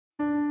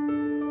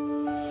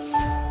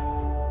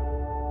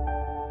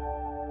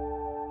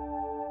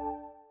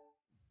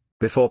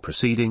Before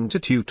proceeding to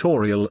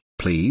tutorial,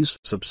 please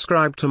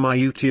subscribe to my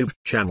YouTube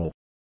channel.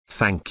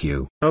 Thank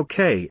you.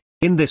 Okay,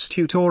 in this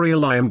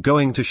tutorial I am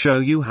going to show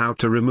you how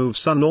to remove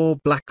sun or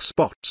black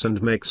spots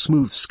and make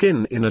smooth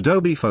skin in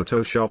Adobe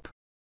Photoshop.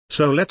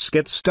 So let's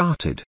get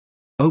started.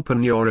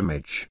 Open your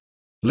image.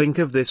 Link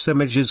of this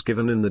image is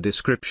given in the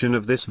description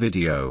of this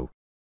video.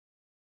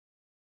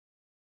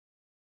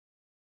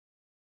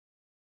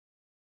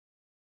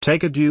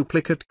 Take a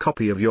duplicate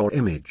copy of your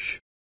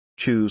image.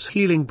 Choose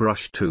Healing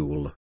Brush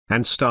tool,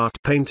 and start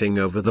painting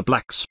over the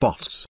black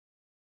spots.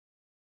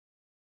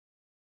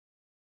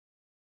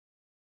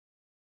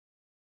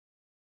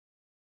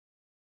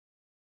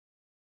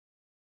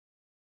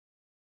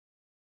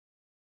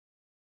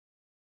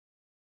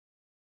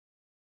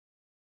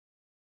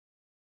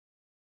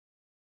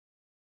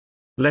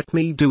 Let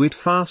me do it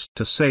fast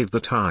to save the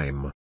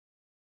time.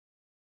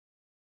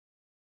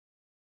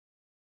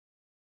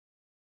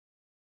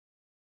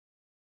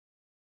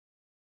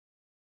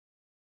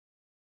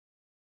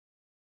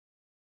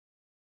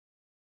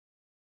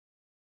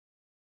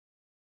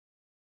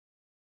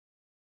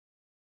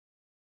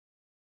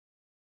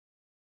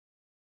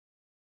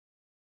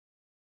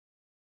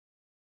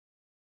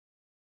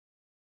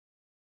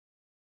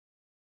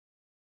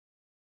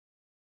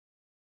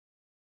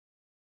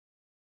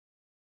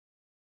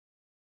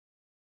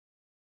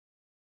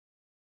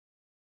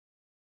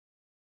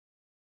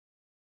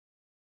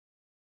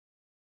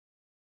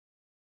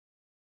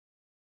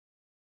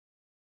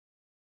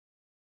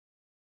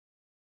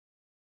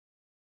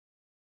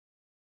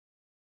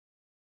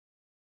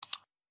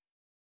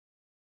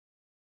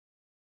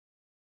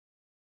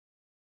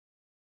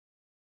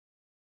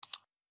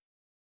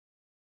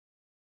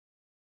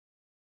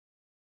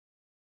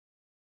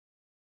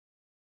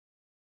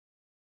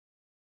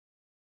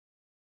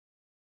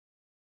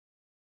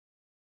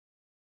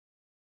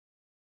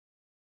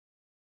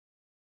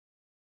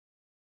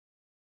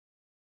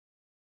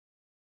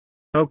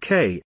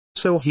 Okay,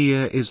 so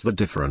here is the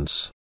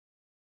difference.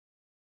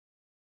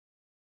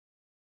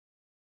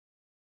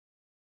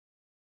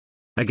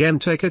 Again,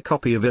 take a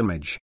copy of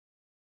image.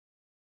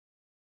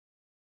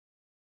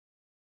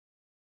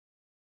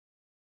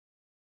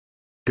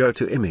 Go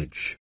to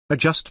Image,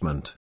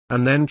 Adjustment,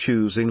 and then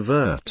choose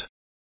Invert.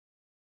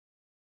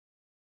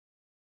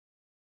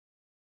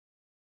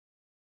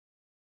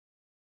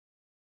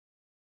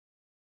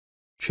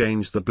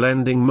 Change the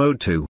blending mode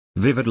to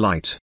Vivid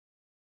Light.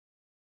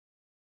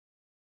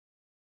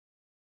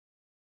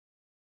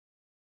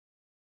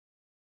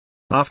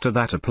 After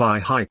that, apply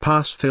High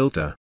Pass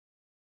Filter.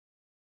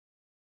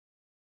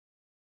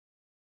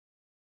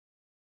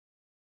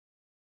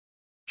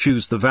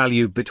 Choose the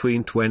value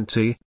between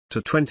 20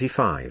 to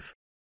 25.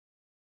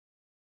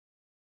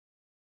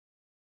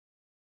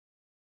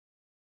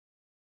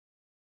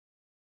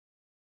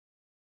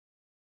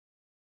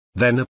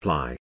 Then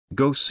apply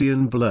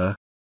Gaussian blur.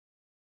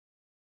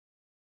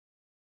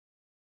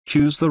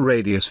 Choose the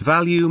radius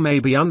value may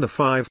be under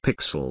 5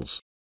 pixels.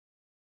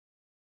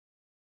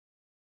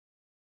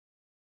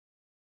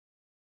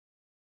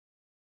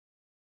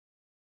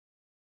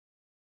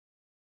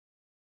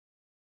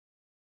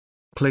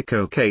 Click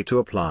OK to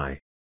apply.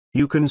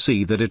 You can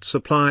see that it's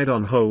applied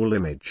on whole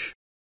image.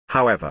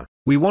 However,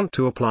 we want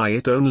to apply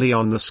it only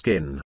on the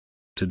skin.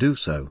 To do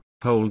so,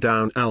 hold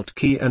down Alt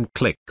key and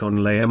click on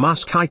Layer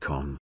Mask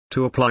icon,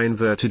 to apply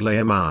inverted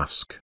layer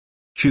mask.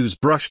 Choose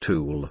Brush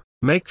tool,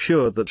 make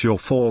sure that your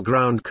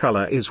foreground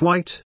color is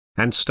white,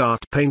 and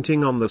start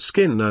painting on the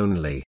skin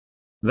only.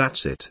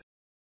 That's it.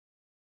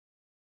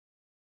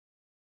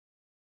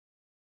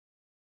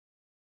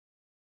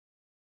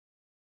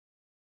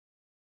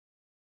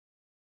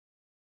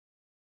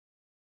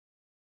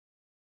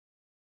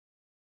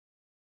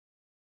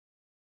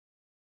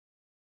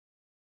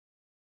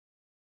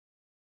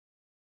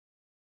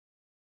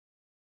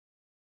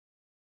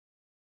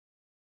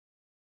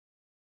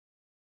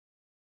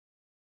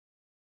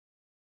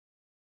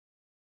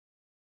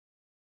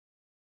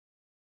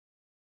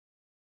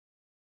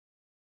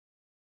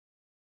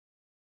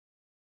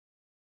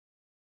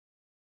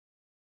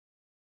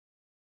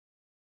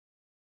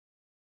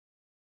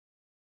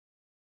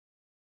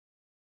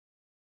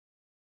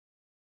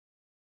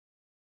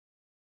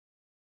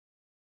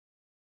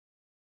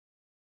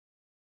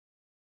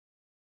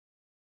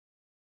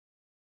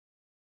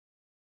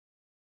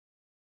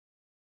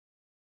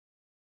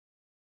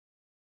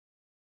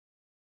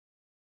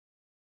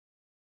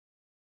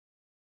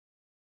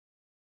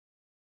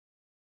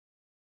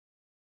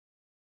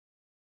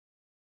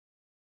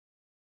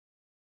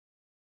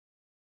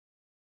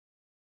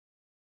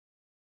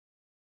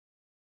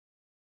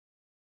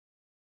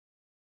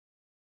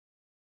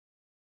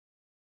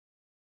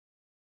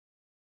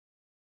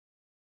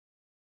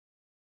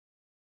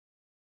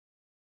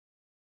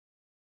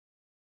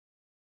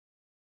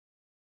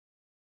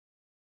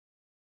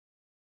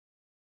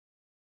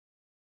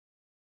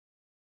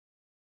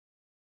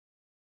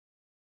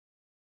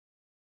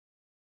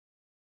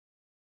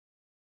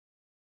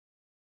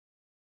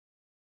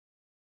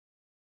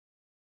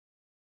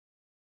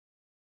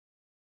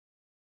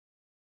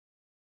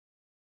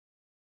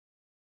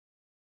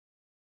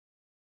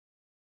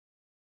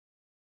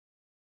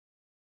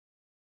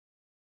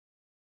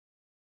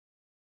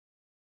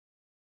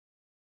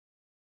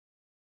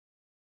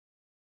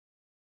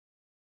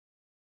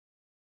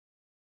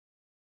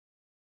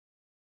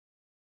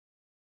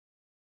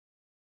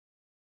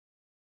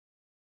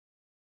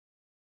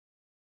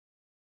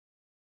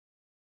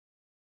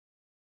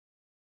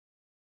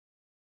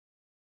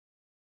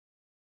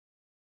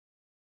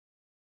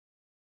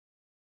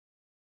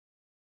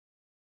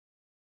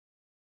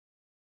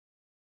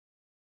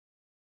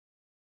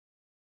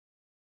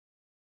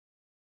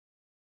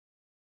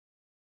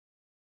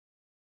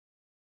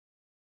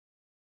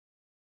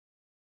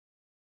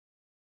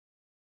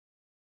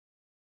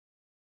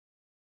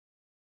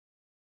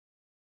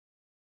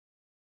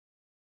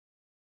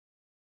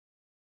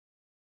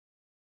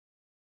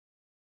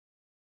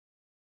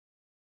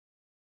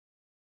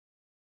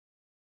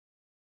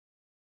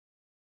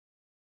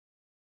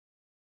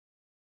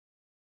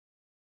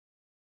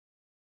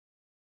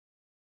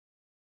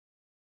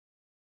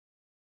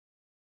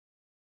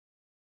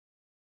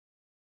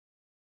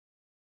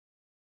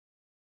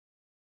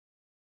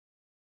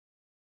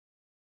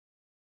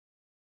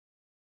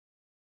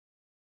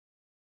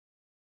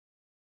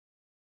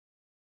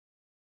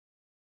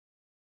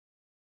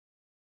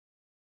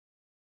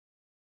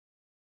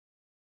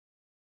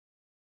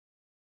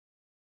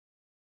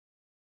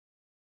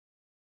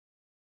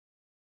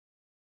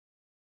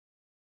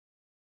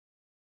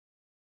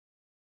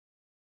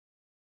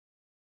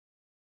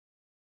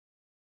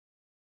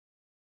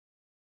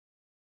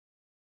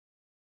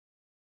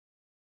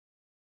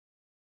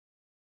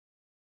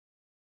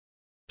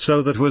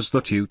 So that was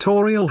the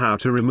tutorial how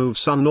to remove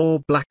sun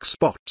or black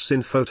spots in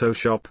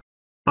Photoshop.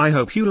 I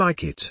hope you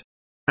like it.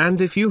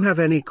 And if you have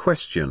any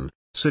question,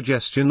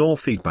 suggestion or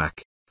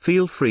feedback,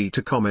 feel free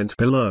to comment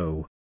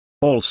below.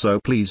 Also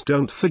please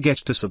don't forget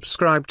to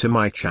subscribe to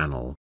my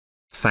channel.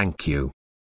 Thank you.